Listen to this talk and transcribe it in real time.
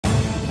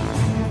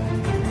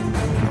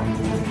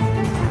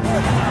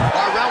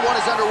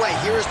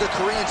Here's the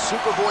Korean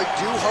superboy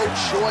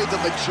Doohochoi. The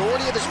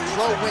majority of his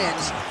pro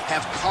wins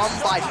have come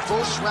by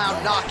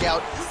first-round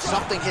knockout,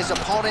 something his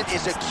opponent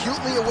is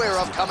acutely aware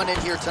of coming in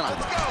here tonight.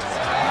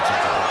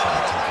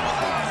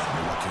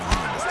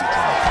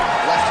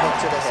 Left hook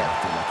to the head.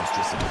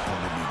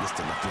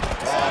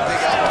 Oh, big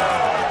elbow.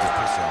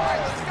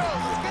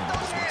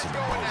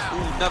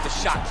 Ooh, another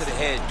shot to the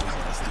head.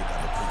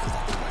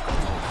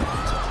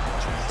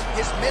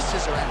 His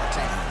misses are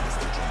entertaining.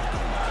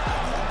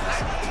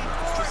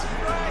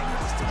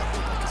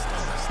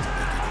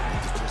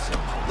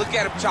 Look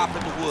at him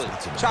chopping the wood.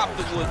 Chop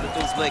the wood with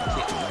those leg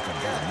kicks.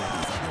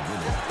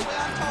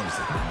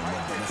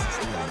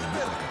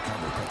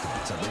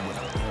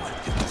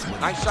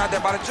 Nice shot there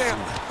by the champ.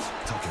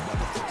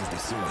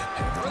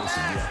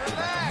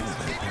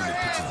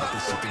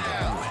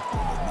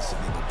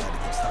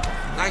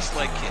 Nice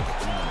leg kick.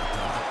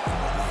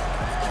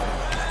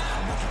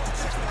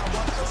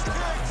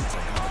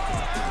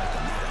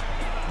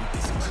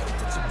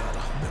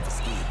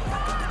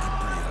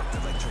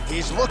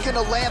 He's looking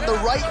to land the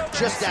right,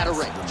 just out of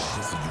range. Beautiful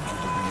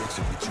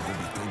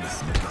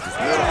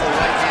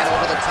right hand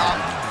over the top.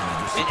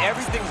 And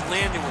everything's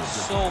landing with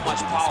so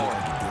much power.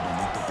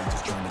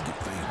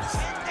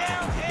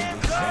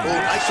 Oh,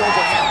 nice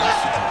overhand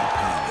left.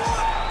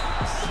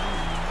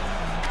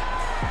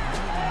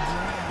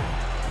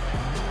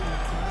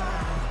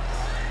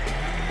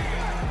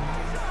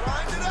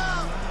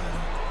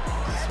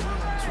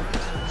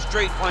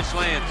 Straight punch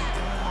lands.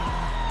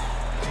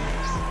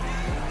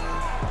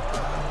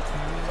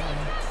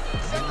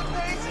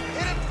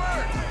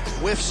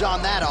 Whiffs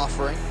on that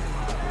offering.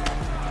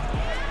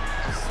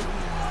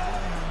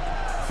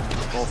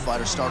 Both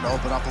fighters starting to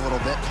open up a little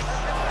bit.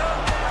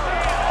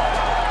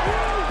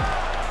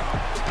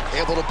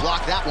 Able to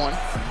block that one.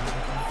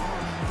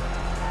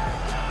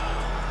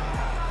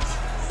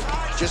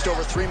 Just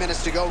over 3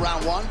 minutes to go,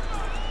 round one.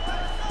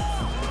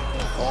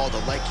 Oh,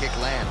 the leg kick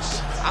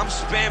lands. I'm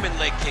spamming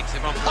leg kicks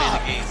if I'm playing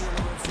the game.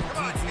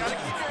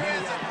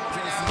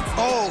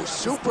 Oh,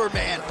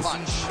 Superman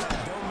punch.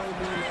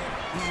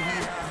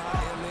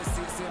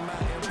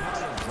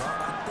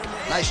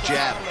 Nice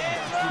jab.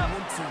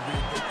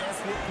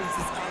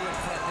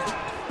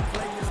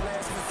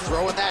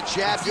 Throwing that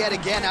jab yet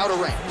again out of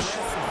range.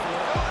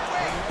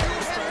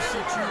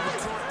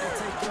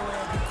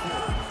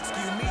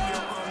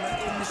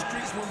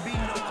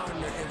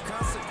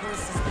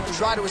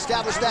 Try to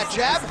establish that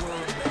jab.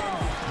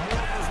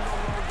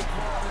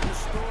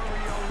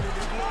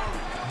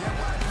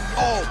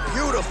 Oh,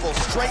 beautiful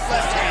straight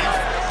left hand.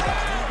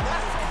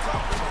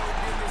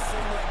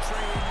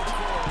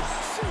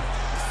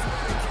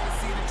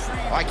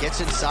 All right, gets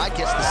inside,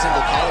 gets the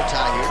single collar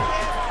tie here.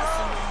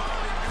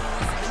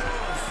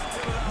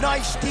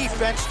 Nice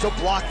defense to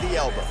block the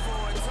elbow.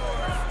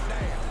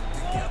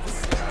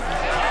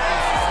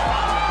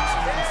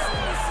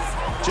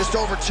 Just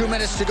over 2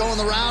 minutes to go in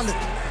the round.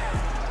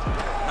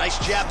 Nice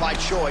jab by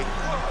Choi.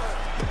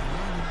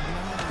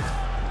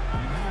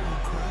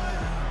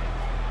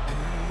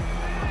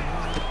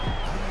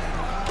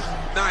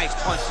 Nice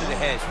punch to the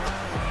head.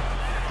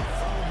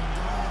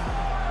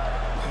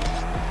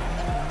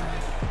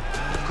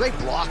 Great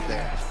block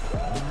there.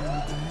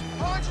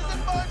 Punches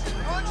and punches,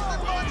 punches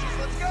and punches,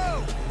 let's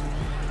go!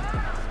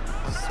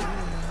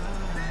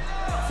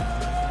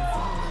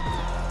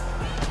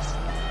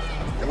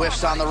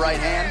 Whiffs on the right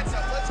hand.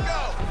 Let's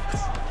go!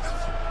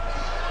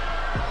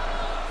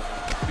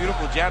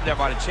 Beautiful jab there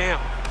by the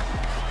champ.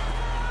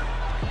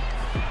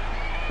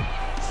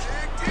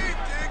 Dig deep,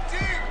 dig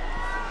deep!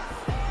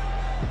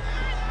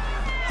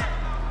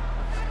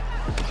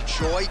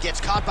 Choi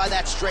gets caught by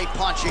that straight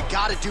punch. You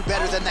gotta do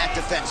better than that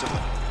defensively.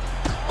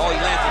 Oh, he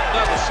lands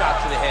another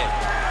shot to the head.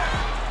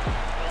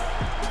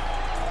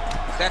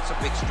 That's a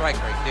big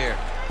strike right there.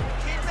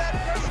 Keep that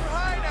pressure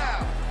high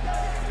now!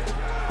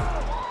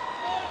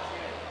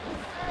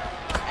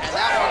 And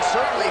that one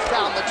certainly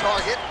found the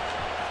target.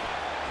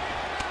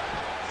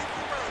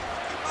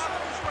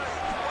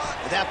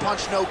 That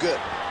punch no good.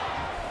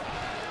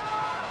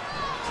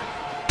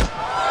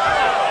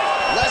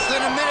 Less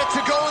than a minute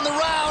to go in the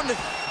round.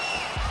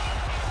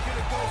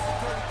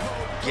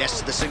 Gets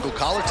to the single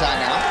collar tie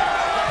now.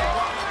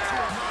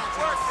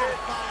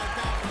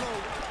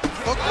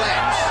 Hook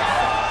lands.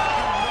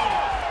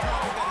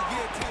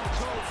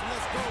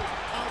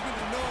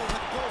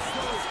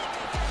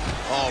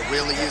 Oh,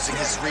 really using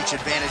his reach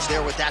advantage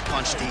there with that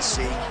punch,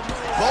 DC.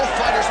 Both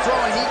fighters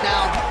throwing heat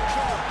now.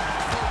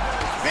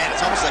 Man,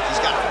 it's almost like he's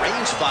got a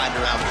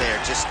rangefinder out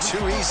there. Just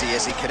too easy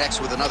as he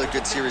connects with another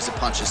good series of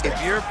punches. If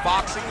you're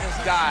boxing this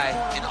guy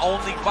and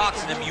only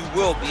boxing him, you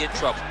will be in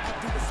trouble.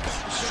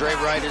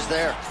 Straight right is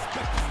there.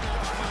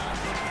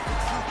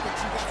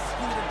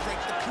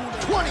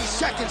 20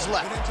 seconds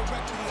left.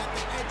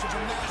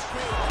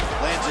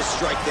 Lands a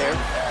strike there.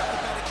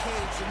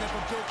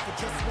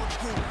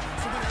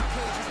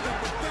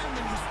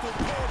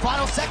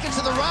 Final seconds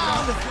of the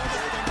round.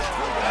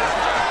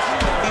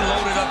 He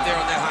loaded up there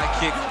on that high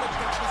kick.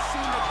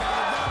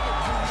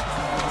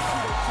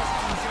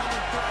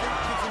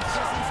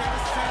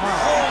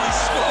 Holy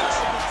smokes.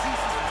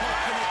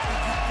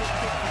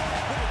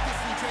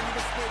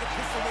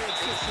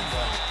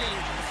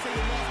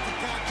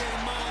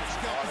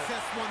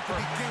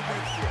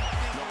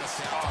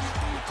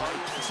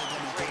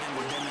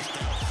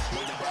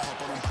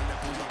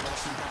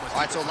 All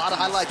right, so a lot of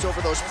highlights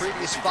over those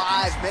previous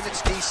 5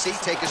 minutes. DC,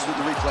 take us through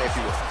the replay, if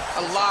you will.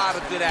 A lot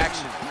of good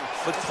action,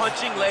 but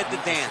punching led the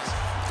dance.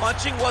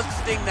 Punching was the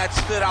thing that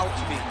stood out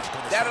to me.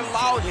 That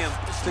allowed him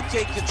to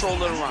take control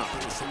of the round.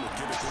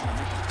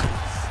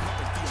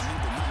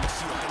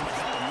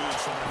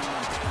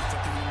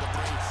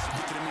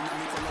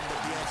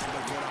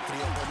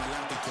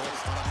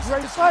 You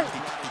ready to fight?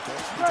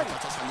 Ready.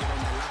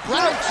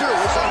 Round 2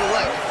 is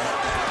underway.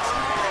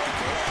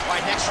 All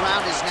right, next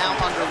round is now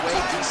underway.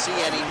 DC,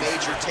 any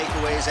major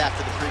takeaways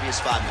after the previous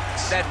 5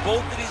 minutes? That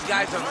both of these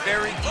guys are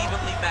very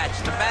evenly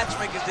matched. The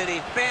matchmakers did a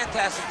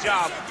fantastic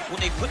job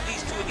when they put these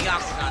two in the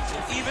octagon. So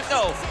even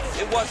though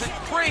it wasn't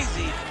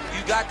crazy,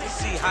 you got to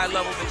see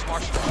high-level mixed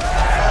martial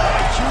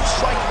arts. Huge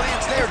strike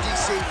lands there,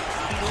 DC.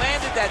 He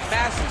landed that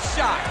massive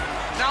shot.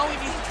 Now he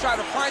needs to try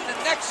to find the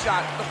next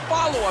shot, the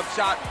follow-up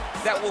shot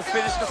that will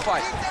finish the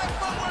fight.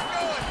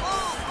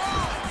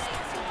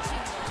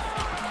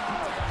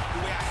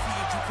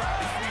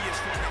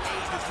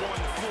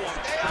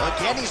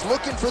 Again, he's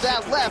looking for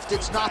that left.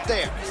 It's not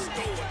there.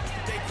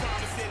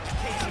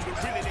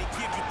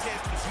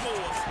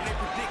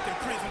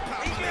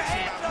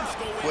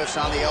 Whiffs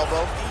on the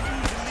elbow.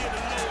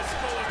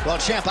 Well,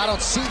 champ, I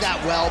don't see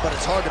that well, but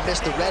it's hard to miss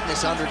the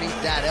redness underneath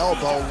that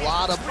elbow. A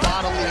lot of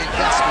bodily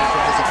investment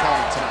from his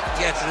opponent tonight.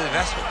 Yeah, it's an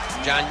investment,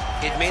 John.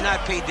 It may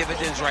not pay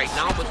dividends right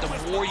now, but the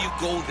more you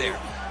go there,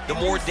 the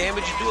more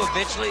damage you do,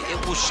 eventually it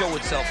will show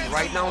itself.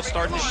 Right now, it's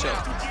starting to show.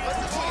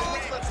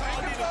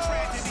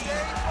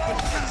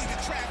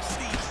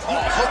 Oh,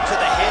 hook to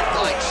the head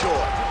by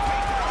Choi.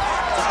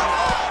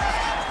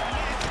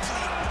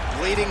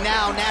 Bleeding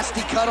now,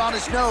 nasty cut on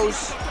his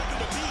nose.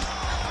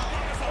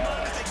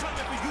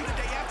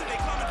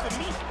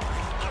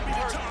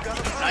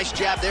 Nice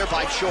jab there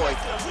by Choi.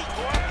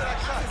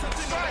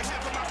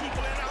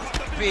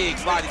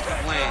 Big body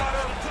kick land.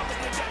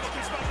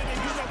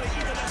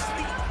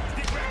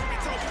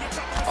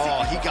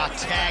 Oh, he got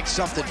tagged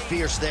something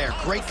fierce there.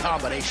 Great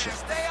combination.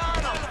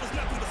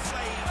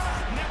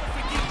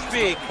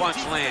 Big punch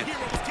land.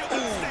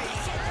 Ooh.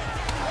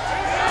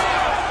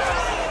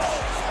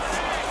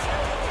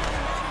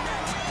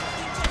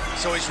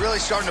 So he's really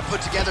starting to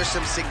put together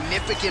some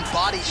significant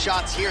body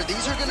shots here.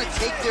 These are going to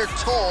take their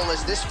toll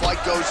as this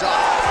fight goes on.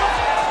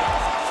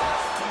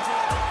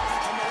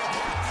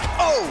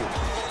 Oh!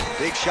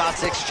 Big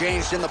shots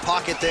exchanged in the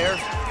pocket there.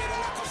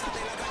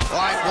 All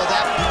right, well,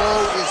 that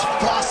blow is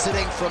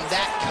buffeting from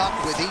that cut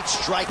with each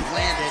strike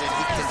landed, and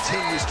he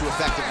continues to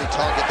effectively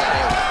target that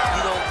area.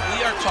 You know,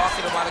 we are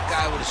talking about a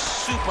guy with a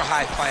super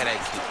high fight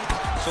IQ.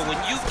 So when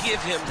you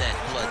give him that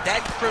blood,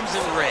 that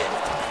crimson red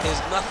is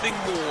nothing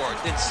more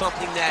than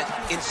something that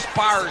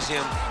inspires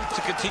him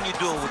to continue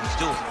doing what he's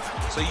doing.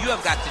 So you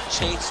have got to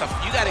change something.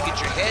 You got to get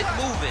your head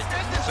moving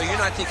so you're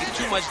not taking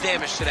too much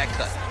damage to that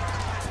cut.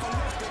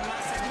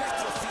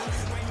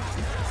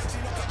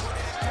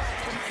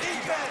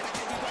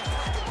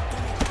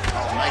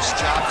 Nice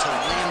job to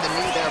land the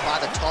knee there by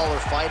the taller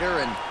fighter,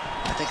 and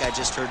I think I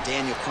just heard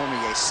Daniel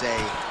Cormier say,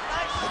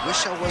 I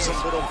wish I was a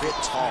little bit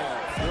taller.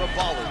 You're a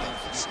baller, though.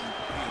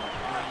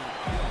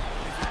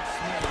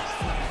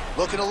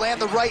 Looking to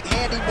land the right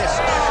hand, he misses.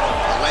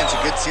 Lands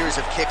a good series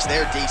of kicks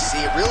there, DC.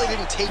 It really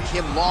didn't take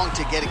him long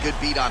to get a good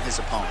beat on his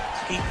opponent.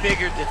 He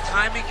figured the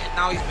timing, and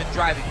now he's been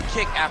driving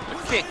kick after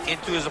kick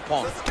into his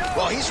opponent.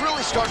 Well, he's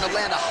really starting to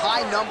land a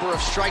high number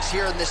of strikes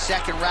here in this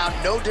second round.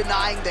 No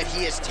denying that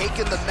he has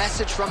taken the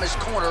message from his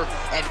corner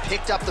and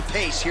picked up the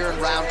pace here in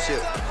round 2. And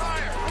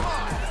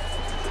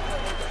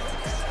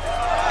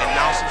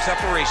now some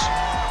separation.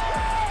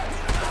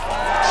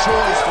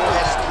 Choi's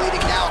forehead is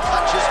bleeding now.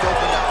 Cut just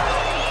opened up.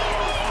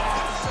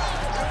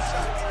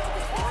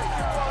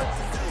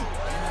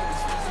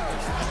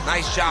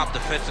 Nice job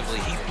defensively.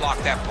 He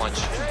blocked that punch.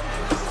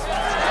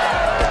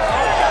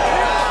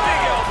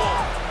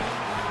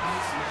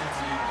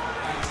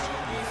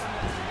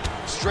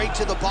 Straight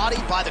to the body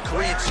by the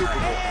Korean Super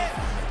Bowl.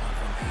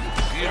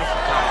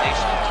 Beautiful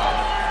combination on top.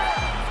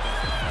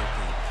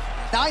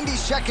 90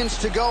 seconds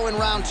to go in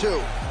round 2.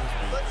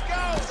 Let's go.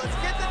 Let's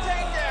get the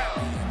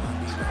takedown.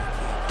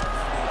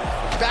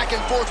 Back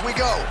and forth we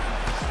go.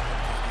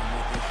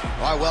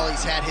 All right, well,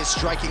 he's had his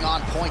striking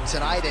on point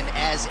tonight, and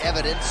as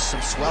evidence,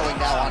 some swelling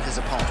now on his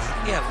opponent.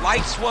 Yeah,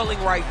 light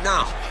swelling right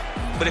now.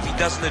 But if he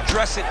doesn't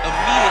address it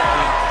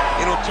immediately,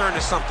 it'll turn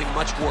to something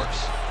much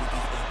worse.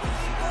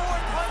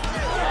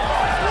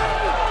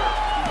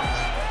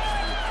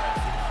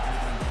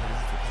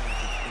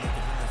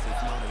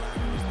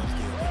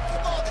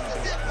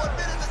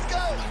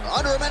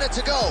 Under a minute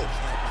to go.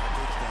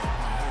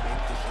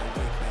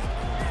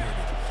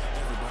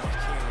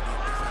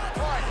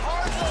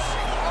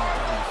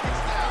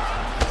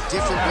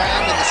 Different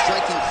round and the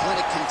striking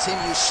clinic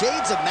continues.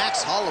 Shades of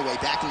Max Holloway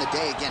back in the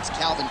day against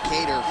Calvin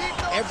Kattar.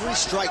 Every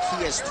strike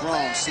he has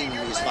thrown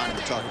seemingly is finding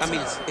the target. I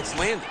mean, it's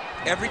landing.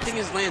 Everything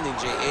is landing,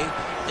 J.A.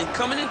 And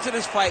coming into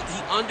this fight, he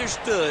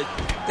understood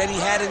that he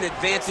had an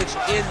advantage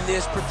in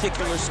this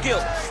particular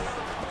skill.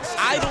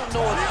 I don't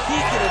know if he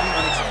could have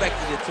even expected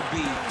expected it to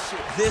be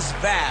this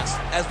vast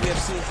as we have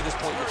seen to this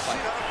point in the fight.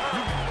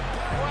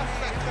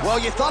 Well,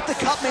 you thought the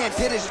cut man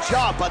did his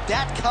job, but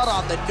that cut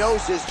on the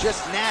nose is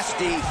just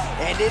nasty,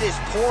 and it is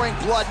pouring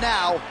blood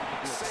now.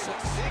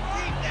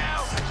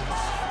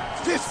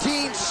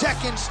 15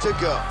 seconds to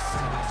go.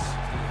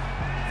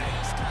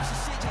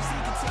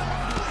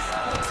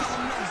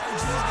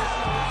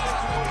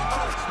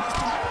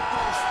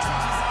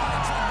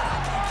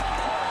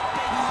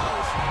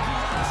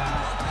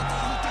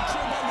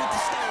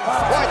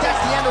 All right,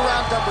 that's the end of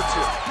round number 2.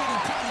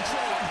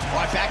 All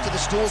right, back to the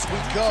stools we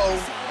go,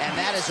 and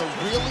that is a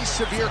really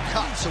severe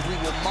cut, so we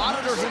will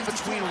monitor him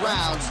between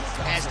rounds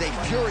as they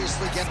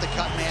furiously get the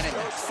cut man in.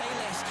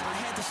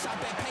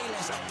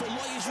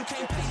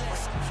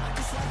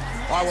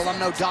 All right, well, I'm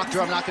no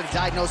doctor. I'm not going to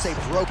diagnose a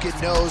broken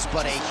nose,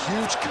 but a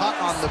huge cut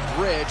on the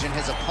bridge, and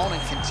his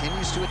opponent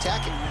continues to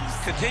attack it.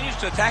 Continues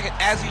to attack it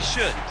as he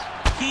should.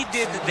 He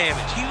did the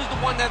damage. He was the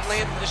one that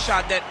landed the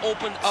shot that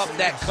opened up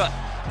that cut.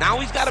 Now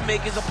he's got to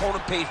make his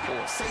opponent pay for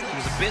it. He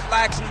was a bit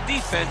lax in the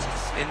defense,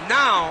 and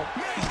now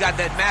he's got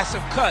that massive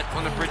cut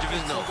on the bridge of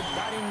his nose.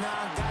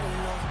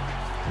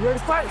 You ready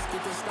to fight?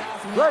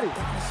 Ready.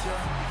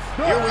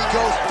 Here we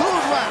go,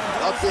 third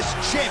round of this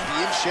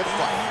championship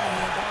fight.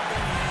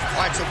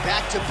 All right, so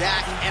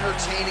back-to-back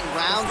entertaining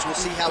rounds. We'll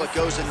see how it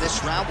goes in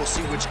this round. We'll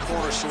see which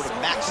corner sort of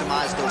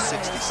maximize those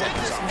 60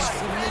 seconds on the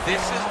score.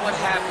 This is what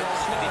happens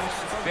when these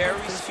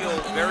very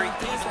skilled, very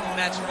evenly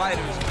matched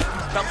fighters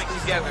coming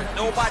together.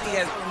 Nobody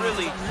has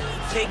really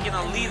taken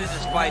a lead in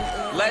this fight.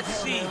 Let's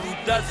see who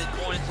does it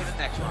going into the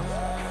next round.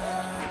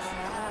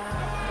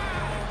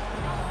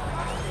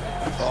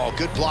 Oh,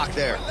 good block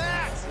there.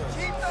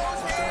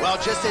 Well,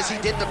 just as he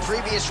did the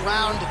previous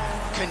round,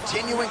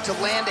 continuing to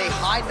land a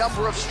high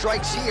number of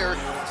strikes here,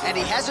 and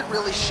he hasn't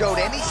really showed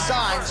any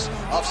signs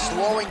of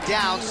slowing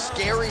down.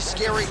 Scary,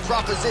 scary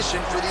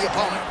proposition for the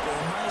opponent.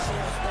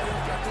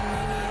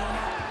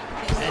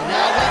 And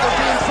now leather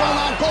being thrown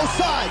on both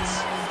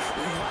sides.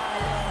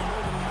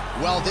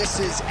 Well, this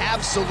is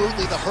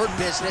absolutely the hurt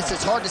business.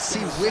 It's hard to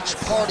see which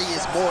party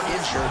is more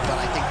injured, but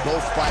I think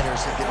both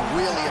fighters have been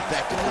really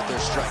effective with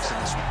their strikes in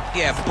this one.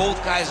 Yeah, both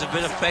guys have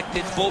been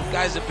affected. Both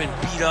guys have been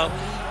beat up.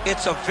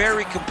 It's a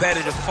very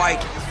competitive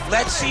fight.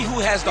 Let's see who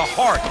has the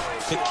heart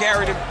to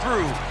carry them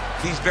through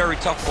these very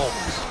tough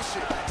moments.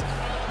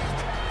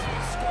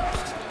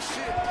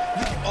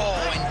 Oh,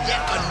 and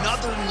yet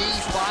another knee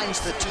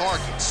finds the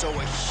target. So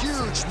a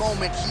huge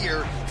moment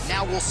here.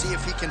 Now we'll see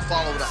if he can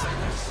follow it up.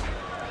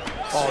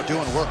 Oh,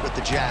 doing work with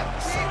the jab.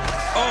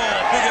 Oh,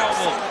 big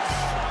elbow.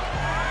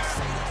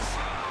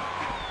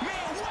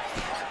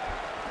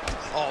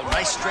 Oh,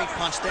 nice straight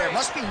punch there.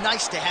 Must be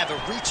nice to have a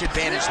reach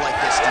advantage like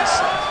this,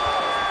 DC.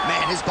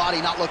 Man, his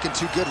body not looking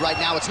too good right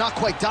now. It's not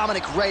quite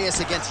Dominic Reyes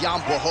against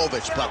Jan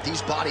Blachowicz, but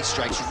these body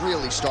strikes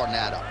really starting to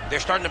add up. They're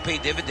starting to pay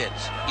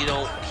dividends. You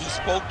know, he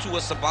spoke to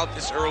us about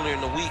this earlier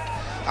in the week,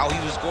 how he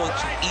was going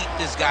to eat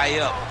this guy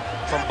up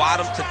from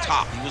bottom to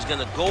top. He was going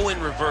to go in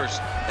reverse.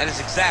 That is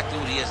exactly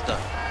what he has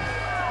done.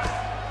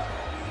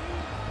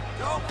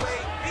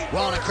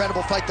 Well, an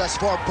incredible fight thus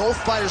far.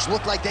 Both fighters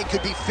look like they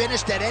could be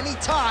finished at any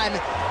time.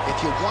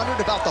 If you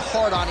wondered about the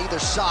heart on either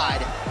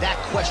side, that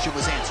question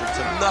was answered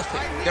tonight.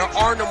 Nothing. There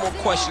are no more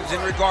questions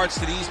in regards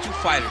to these two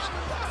fighters.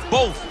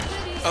 Both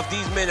of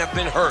these men have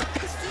been hurt.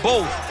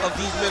 Both of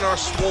these men are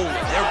swollen.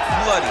 They're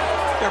bloody.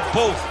 They're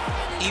both,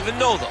 even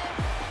though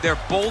they're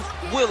both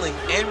willing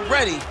and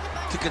ready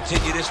to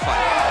continue this fight.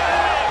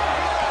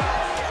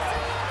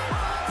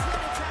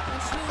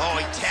 Oh,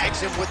 he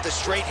tags him with the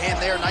straight hand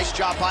there. Nice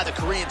job by the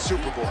Korean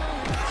Superboy.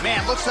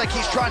 Man, looks like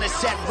he's trying to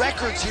set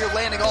records here,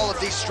 landing all of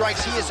these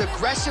strikes. He is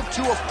aggressive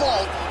to a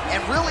fault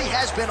and really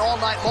has been all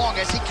night long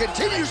as he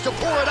continues to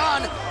pour it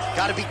on.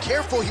 Got to be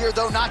careful here,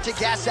 though, not to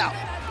gas out.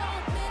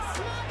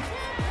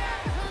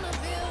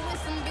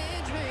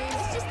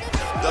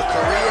 The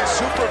Korean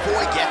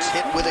Superboy gets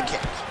hit with a kick.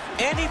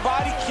 Any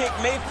body kick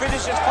may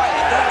finish this fight.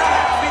 It does not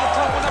have to be the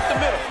front one up the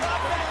middle.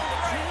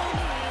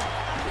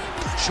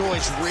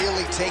 Choi's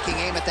really taking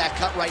aim at that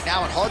cut right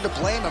now, and hard to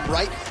blame him,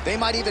 right? They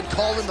might even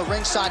call in the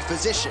ringside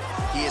physician.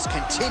 He is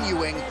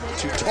continuing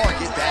to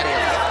target that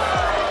area.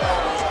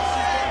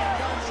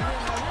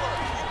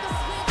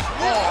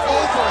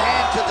 Oh,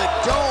 overhand to the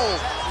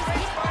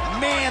dome.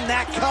 Man,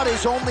 that cut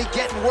is only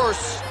getting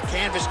worse.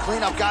 Canvas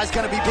cleanup guy's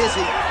gonna be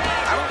busy.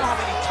 I don't know how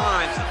many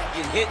times he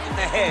can get hit in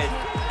the head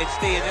and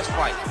stay in this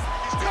fight.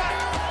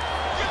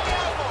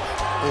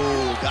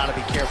 Ooh, gotta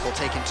be careful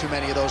taking too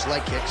many of those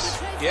leg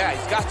kicks. Yeah,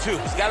 he's got to.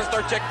 He's got to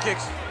start checking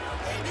kicks.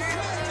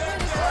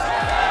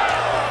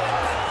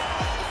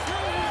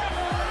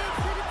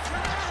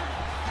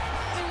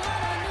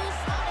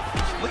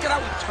 Look at how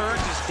he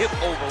turns his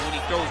hip over when he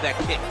throws that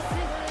kick.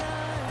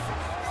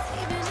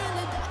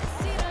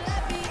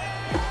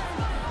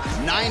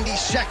 90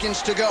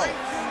 seconds to go.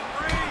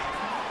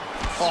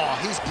 Oh,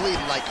 he's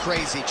bleeding like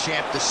crazy,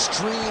 champ. The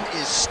stream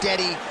is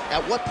steady.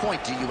 At what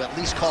point do you at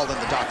least call in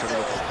the doctor to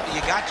look at it?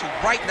 You got to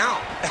right now.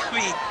 I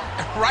mean,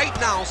 right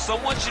now,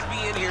 someone should be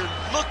in here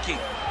looking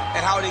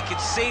at how they can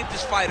save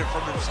this fighter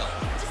from himself.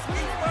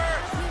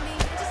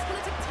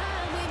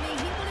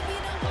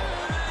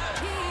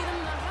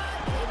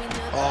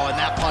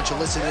 punch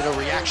elicited a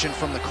reaction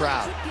from the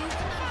crowd.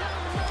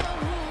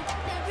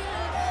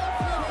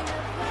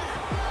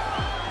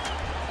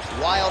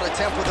 Wild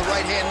attempt with the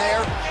right hand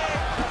there.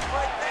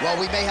 Well,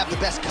 we may have the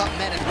best cut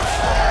men in.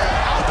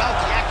 How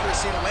about the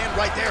accuracy to land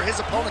right there? His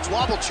opponent's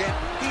wobble chin.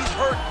 He's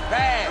hurt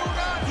bad.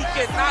 He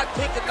cannot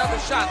take another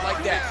shot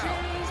like that.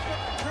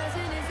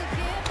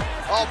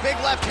 Oh, big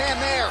left hand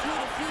there.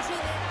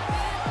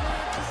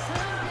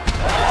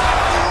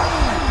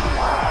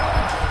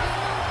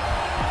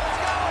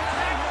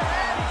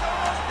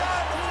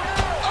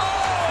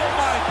 Oh,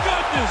 my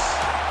goodness.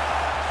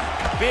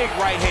 Big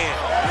right hand.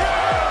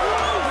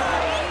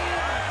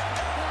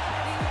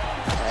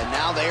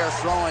 Now they are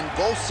throwing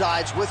both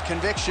sides with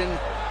conviction.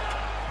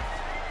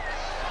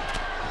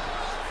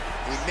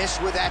 He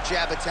missed with that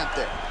jab attempt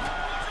there.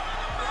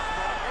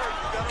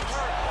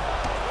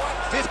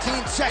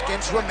 15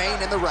 seconds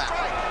remain in the round.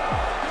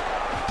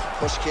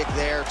 Push kick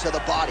there to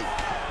the body.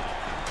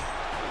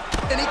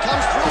 And he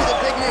comes through with a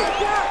big knee.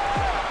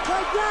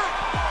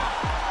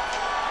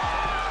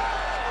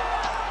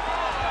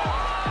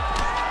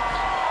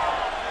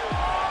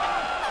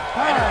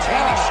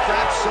 Entertaining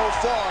scraps so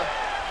far.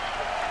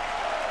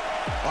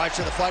 All right,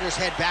 so the fighters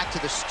head back to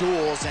the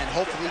stools, and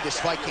hopefully this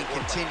fight can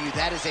continue.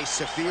 That is a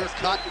severe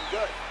cut.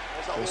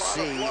 We'll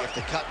see if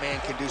the cut man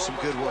can do some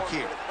good work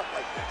here.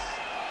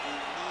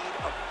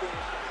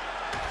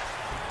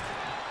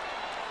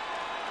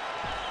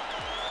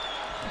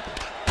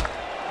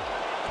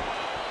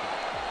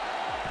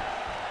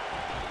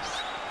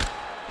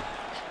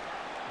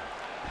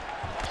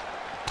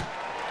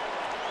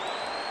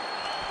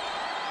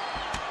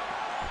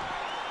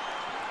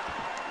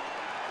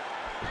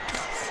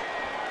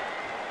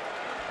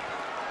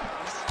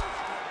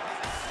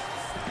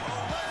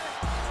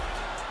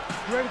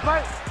 You ready to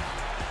fight?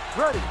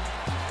 Ready.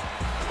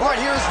 All right,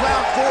 here's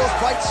round 4,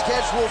 fight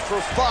scheduled for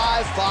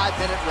 5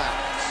 5-minute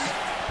rounds.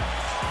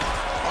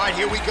 All right,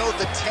 here we go.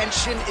 The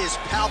tension is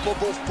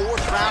palpable.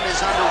 4th round is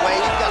underway.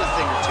 You've got a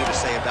thing or two to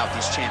say about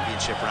these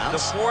championship rounds.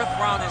 The 4th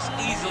round is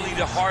easily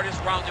the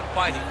hardest round in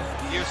fighting.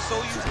 You're so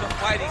used to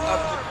fighting up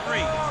to 3.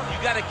 You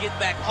got to get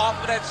back off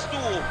of that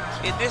stool,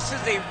 and this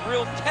is a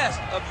real test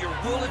of your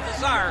will and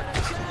desire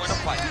to win a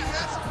fight.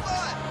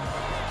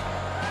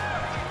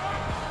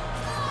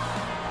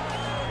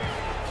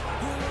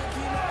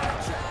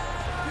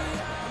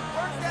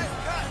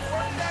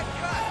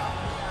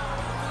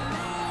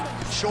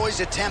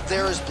 Choi's attempt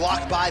there is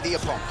blocked by the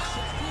opponent.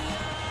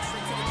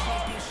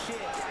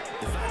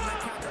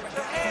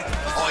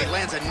 Oh, he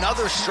lands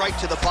another strike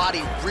to the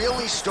body,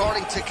 really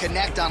starting to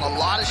connect on a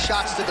lot of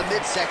shots to the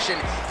midsection,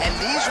 and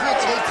these will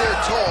take their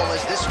toll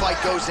as this fight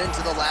goes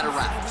into the latter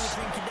rounds.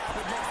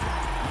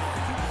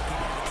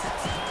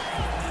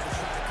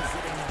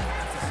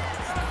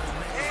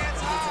 Hands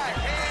high,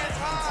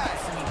 hands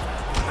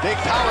high. Big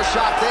power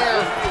shot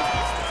there.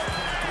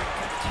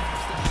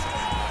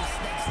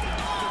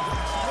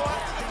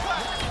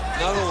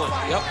 Another one,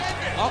 yep.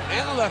 Up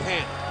and the left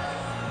hand.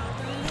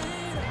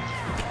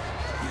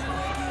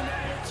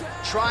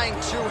 Trying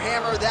to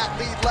hammer that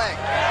lead leg.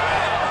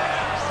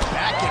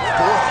 Back and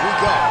forth we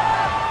go.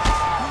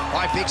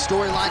 All right, big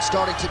storyline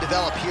starting to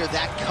develop here.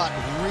 That cut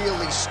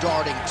really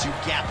starting to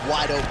gap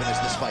wide open as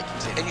this fight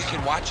continues. And you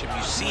can watch him,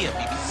 you see him.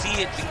 You can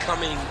see it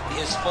becoming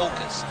his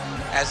focus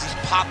as he's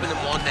popping him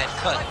on that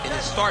cut. And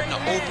it's starting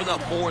to open up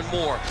more and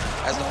more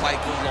as the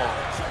fight goes along.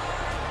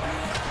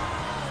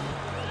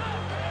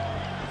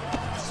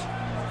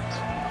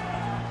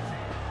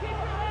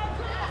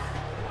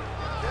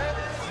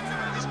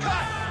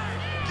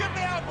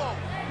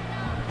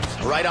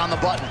 Right on the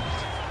button.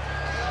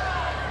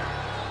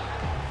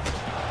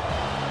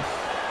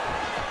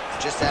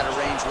 Just out of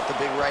range with the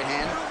big right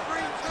hand.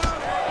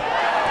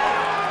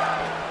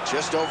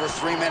 Just over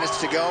 3 minutes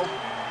to go.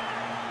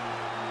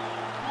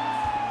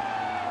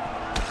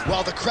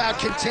 Well, the crowd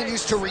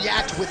continues to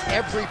react with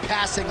every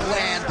passing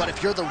land, but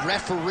if you're the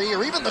referee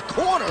or even the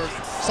corner,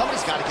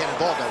 somebody's got to get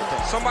involved, I would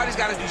think. Somebody's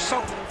got to do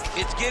something.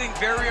 It's getting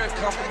very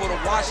uncomfortable to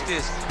watch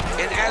this.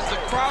 And as the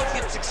crowd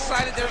gets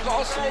excited, there's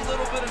also a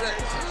little bit of that,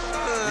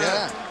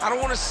 I don't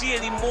want to see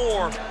any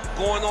more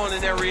going on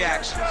in their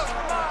reactions. Huge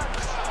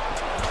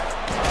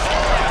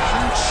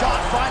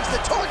shot finds the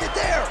target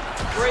there.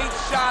 Great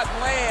shot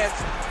lands.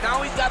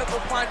 Now he's got to go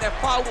find that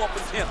follow-up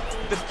attempt.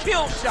 The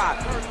kill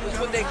shot is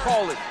what they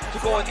call it, to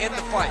go and end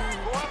the fight.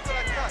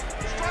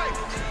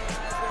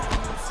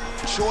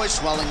 Choi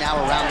swelling now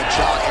around the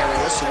jaw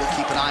area, so we'll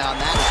keep an eye on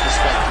that as this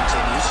fight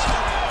continues.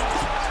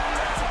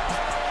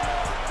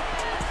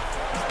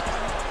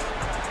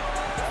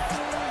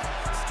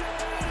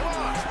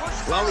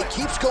 Well, he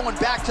keeps going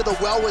back to the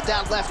well with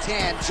that left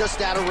hand, just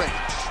out of range.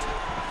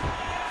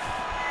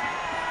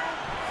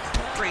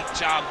 Great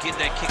job getting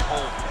that kick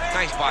home.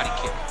 Nice body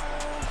kick.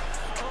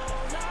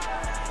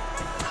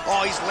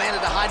 Oh, he's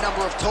landed a high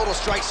number of total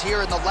strikes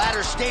here in the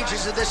latter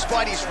stages of this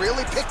fight. He's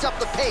really picked up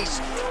the pace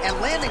and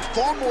landing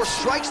far more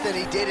strikes than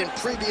he did in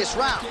previous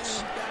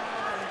rounds.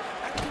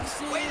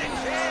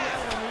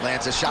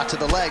 Lands a shot to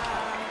the leg.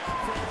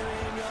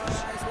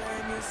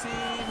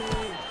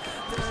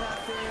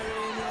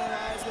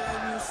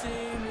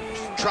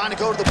 trying to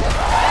go to the ball.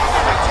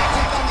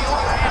 Technique on the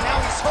overhand,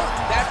 now he's hurt.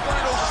 That's one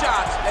of those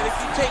shots that if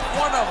you take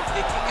one of them,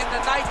 it can end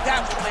the night.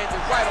 That one landed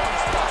right on the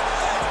spot.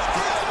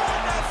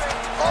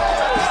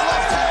 Oh, his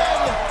left hand.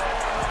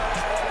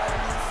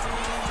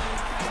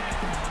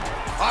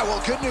 All right, well,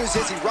 good news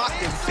is he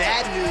rocked him.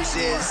 Bad news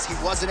is he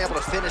wasn't able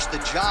to finish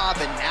the job,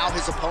 and now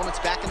his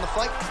opponent's back in the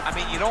fight. I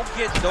mean, you don't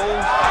get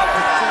those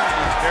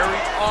opportunities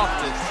very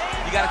often.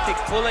 You got to take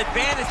full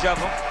advantage of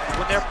them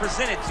when they're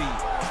presented to you.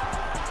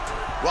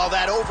 Well,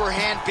 that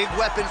overhand, big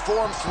weapon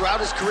for him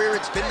throughout his career.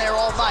 It's been there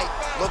all night.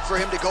 Look for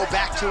him to go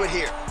back to it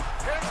here.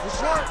 Good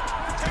work.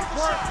 Good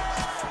work.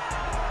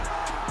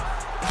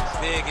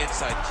 Big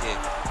inside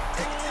kick.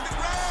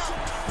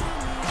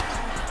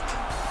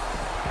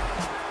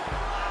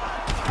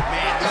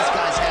 Man, these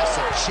guys have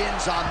some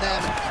chins on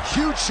them.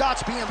 Huge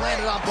shots being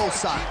landed on both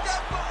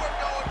sides.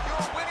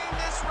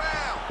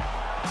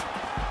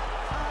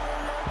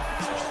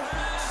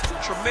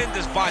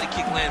 Tremendous body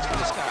kick lands for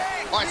this guy.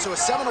 All right, so a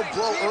seminal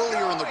blow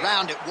earlier in the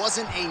round. It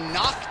wasn't a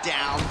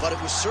knockdown, but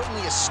it was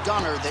certainly a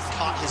stunner that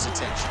caught his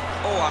attention.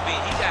 Oh, I mean,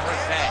 he got hurt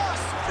bad.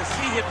 To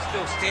see him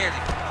still standing,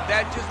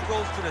 that just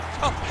goes to the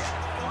toughness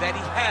that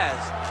he has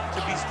to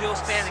be still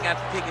standing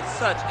after taking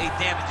such a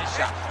damaging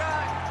shot.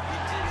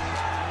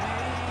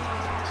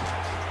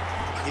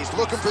 He's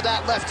looking for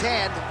that left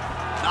hand.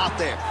 Not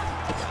there.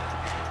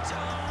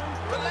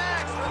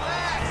 Relax,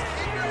 relax.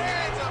 Keep your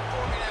hands up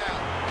for me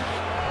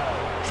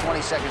now.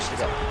 20 seconds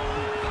to go.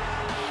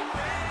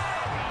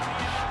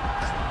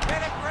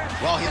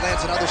 Well, he lands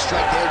another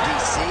strike there,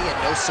 DC, and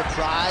no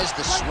surprise,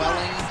 the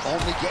swelling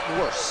only getting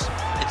worse.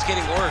 It's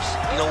getting worse.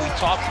 You know, we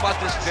talked about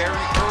this very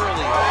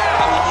early,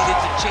 how he needed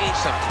to change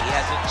something. He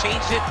hasn't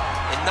changed it,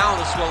 and now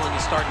the swelling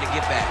is starting to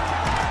get bad.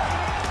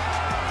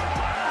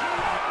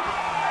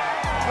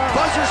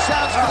 Buzzer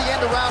sounds for the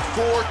end of round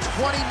 4,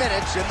 20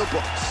 minutes in the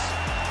books.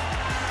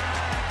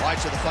 All right,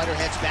 so the fighter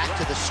heads back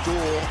to the stool,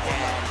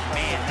 and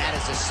man, that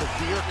is a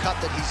severe cut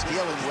that he's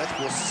dealing with.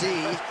 We'll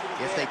see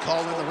if they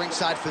call in the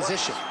ringside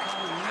physician.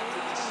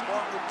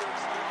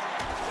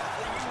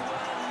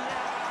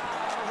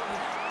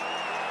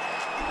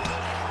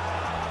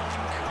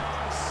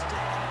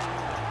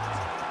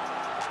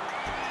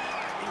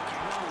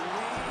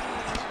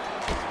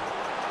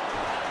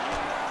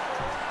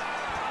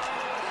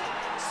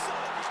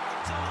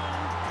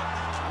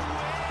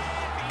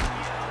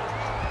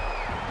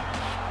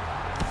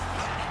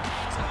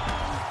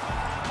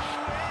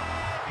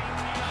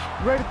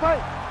 Ready to fight?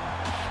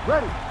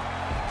 Ready.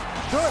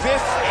 Good.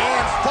 Fifth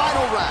and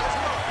final round.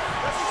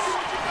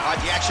 All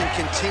right, the action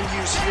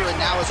continues here and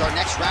now as our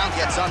next round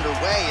gets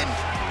underway. And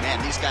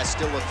man, these guys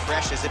still look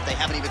fresh as if they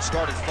haven't even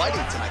started fighting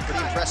tonight.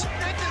 Pretty impressive.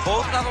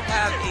 Both of them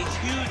have a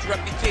huge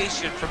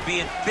reputation for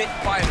being fit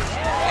fighters,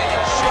 and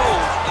it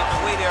shows in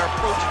the way they're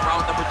approaching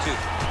round number 2.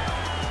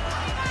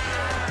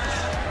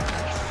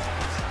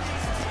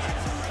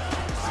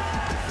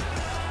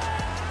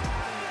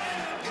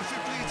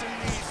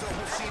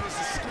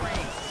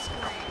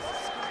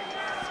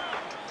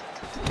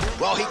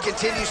 Well, he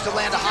continues to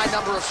land a high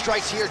number of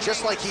strikes here,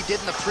 just like he did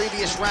in the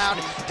previous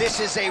round. This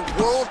is a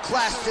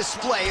world-class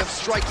display of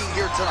striking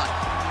here tonight.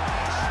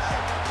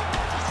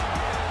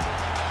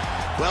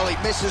 Well, he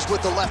misses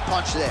with the left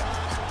punch there.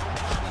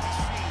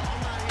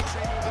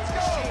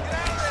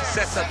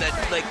 Sets up that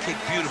leg kick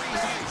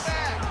beautifully.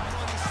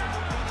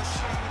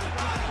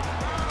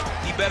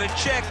 He better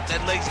check.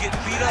 That leg's getting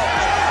beat up.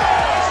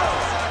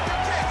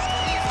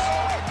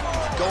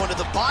 Going to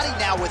the body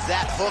now with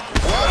that hook.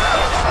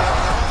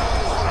 Whoa.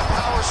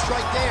 Power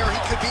strike there. He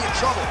could be in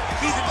trouble.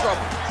 He's in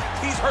trouble.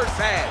 He's hurt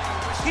bad.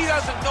 He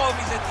doesn't know if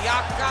he's in the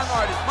octagon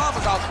or at his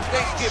mama's house for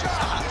Thanksgiving.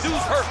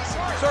 Dude's hurt.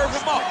 Serve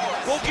him up.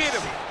 Go get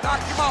him.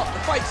 Knock him out.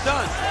 The fight's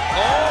done.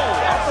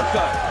 Oh,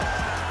 uppercut.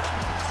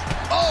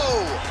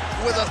 Oh,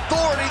 with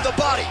authority, the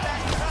body.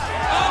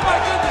 Oh, my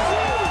goodness.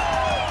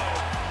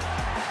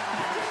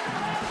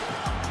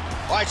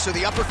 All right, so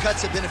the uppercuts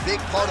have been a big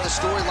part of the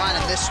storyline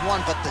in this one,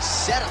 but the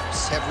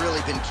setups have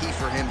really been key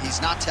for him.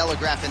 He's not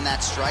telegraphing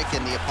that strike,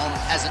 and the opponent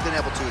hasn't been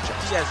able to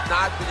adjust. He has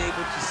not been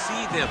able to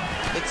see them.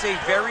 It's a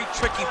very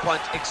tricky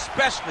punch,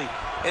 especially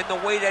in the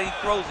way that he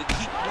throws it.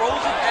 He throws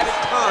it at a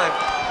time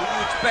when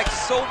you expect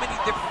so many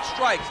different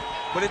strikes,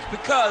 but it's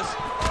because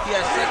he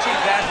has such a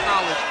vast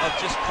knowledge of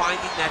just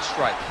finding that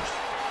strike.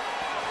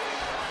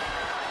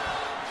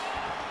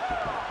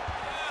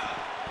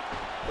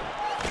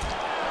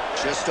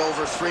 Just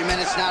over 3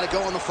 minutes now to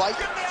go in the fight.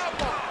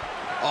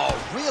 Oh,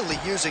 really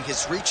using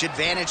his reach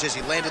advantage as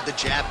he landed the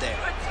jab there.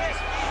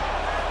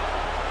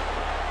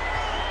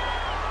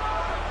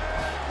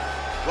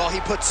 Well,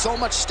 he put so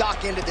much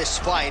stock into this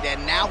fight,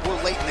 and now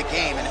we're late in the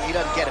game, and if he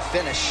doesn't get a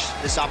finish,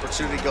 this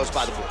opportunity goes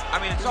by the board.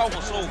 I mean, it's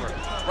almost over.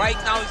 Right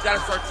now, he's got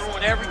to start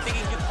throwing everything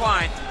he can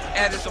find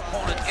at his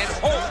opponent and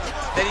hope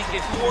that he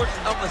can force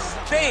a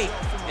mistake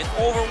and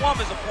overwhelm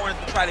his opponent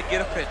to try to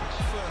get a finish.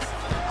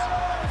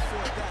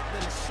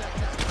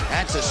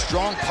 That's a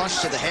strong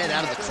punch to the head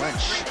out of the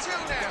clinch.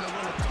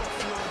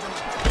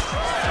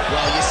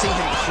 Well, you see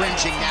him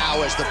cringing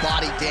now as the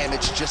body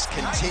damage just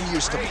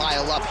continues to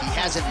pile up. He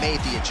hasn't made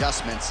the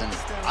adjustments, and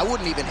I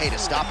wouldn't even hate a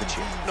stoppage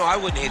here. No, I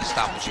wouldn't hate a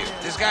stoppage here.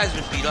 This guy's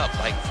been beat up.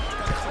 Like,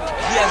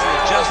 he hasn't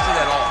adjusted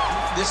at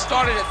all. This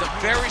started at the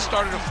very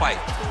start of the fight,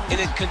 and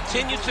it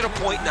continued to the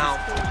point now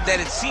that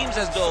it seems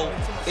as though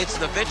it's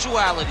an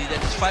eventuality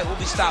that this fight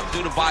will be stopped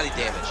due to body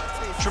damage.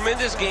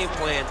 Tremendous game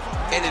plan,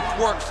 and it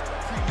worked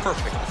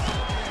perfectly.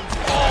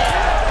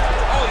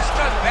 Oh, he's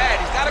stunned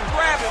bad. He's got to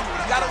grab him.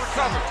 He's got to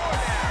recover.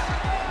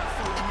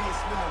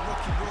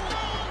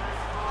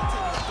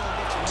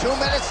 2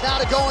 minutes now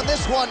to go in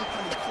this one.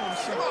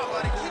 Come on,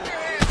 buddy. Keep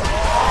your hands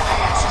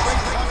up.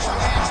 Straight punch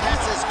lands.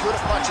 That's as good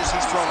a punch as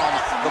he's thrown all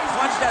night. The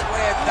punch that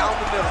lands down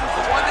the middle,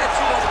 the one that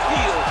you don't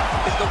feel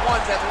is the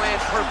one that lands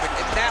perfect,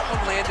 and that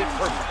one landed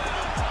perfect.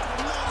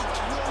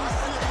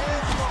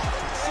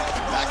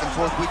 Back and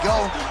forth we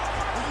go.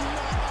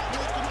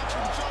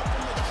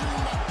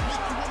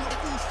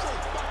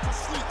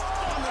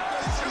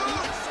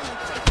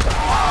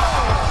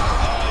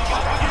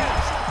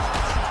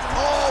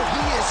 Oh,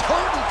 he is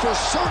hurting for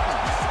certain.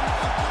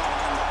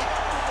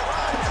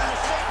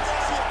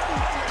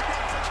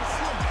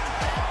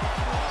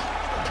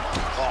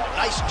 Oh,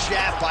 nice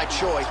jab by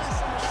Choi.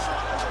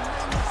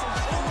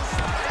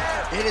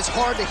 It is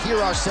hard to hear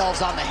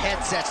ourselves on the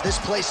headsets. This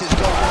place is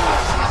going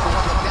for one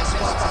of the best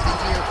fights of the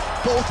year.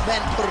 Both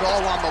men put it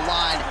all on the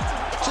line.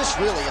 Just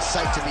really a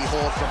sight to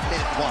behold from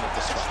minute one of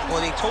this fight.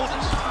 Well, they told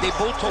us. They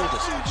both told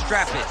us.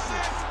 Strap in.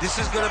 This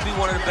is going to be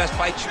one of the best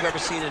fights you've ever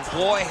seen, and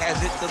boy, has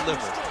it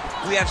delivered.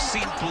 We have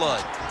seen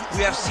blood.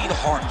 We have seen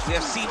heart. We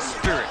have seen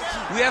spirit.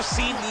 We have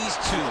seen these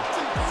two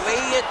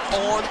lay it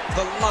on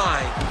the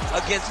line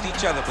against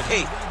each other. But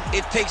hey,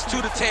 it takes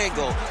two to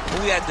tango. And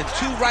we had the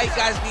two right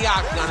guys in the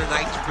octagon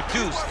tonight to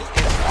produce.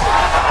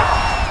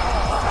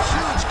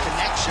 Huge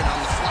connection on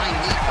the flying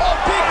knee. Oh,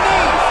 big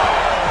knee!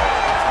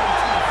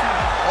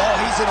 Oh,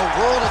 he's in a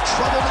world of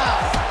trouble now.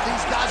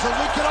 These guys are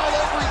leaking all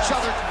over each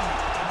other.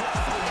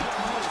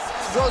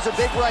 Throws a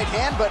big right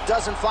hand, but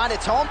doesn't find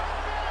its home.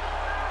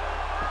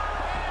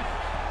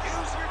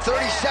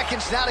 30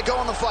 seconds now to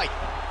go in the fight.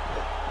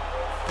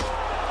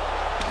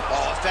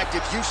 Oh,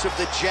 effective use of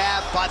the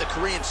jab by the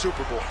Korean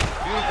Superboy.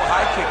 Beautiful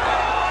high kick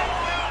there.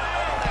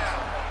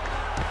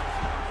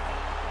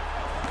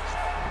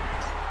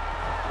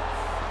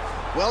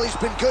 Well, he's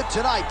been good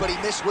tonight, but he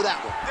missed with that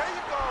one. There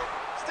you go.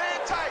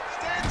 Stand tight.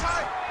 Stand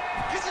tight.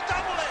 He's a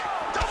double leg.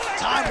 Double leg.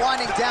 Time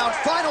winding down,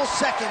 final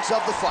seconds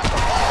of the fight.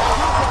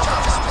 Beautiful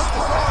job to split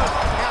the guard.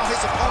 Now his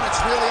opponent's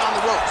really on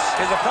the ropes.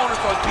 His opponent's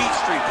on beat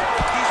street.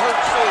 He's hurt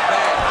so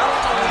bad. I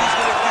don't know what he's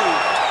going to do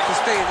to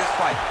stay in this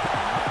fight.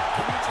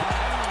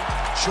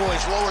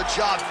 Choi's lower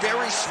jaw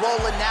very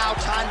swollen now.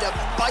 Time to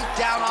bite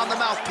down on the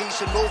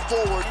mouthpiece and move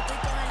forward.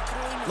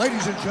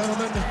 Ladies and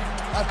gentlemen,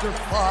 after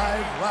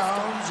 5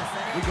 rounds,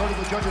 we go to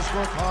the judges'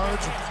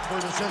 scorecards for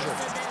a decision.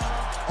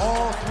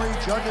 All 3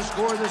 judges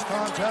scored this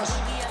contest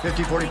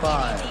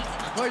 50-45.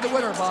 Declared the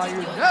winner by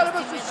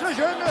unanimous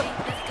decision,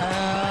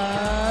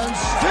 and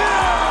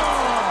still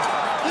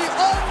the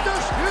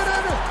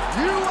undisputed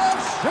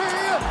UFC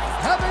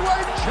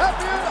heavyweight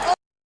champion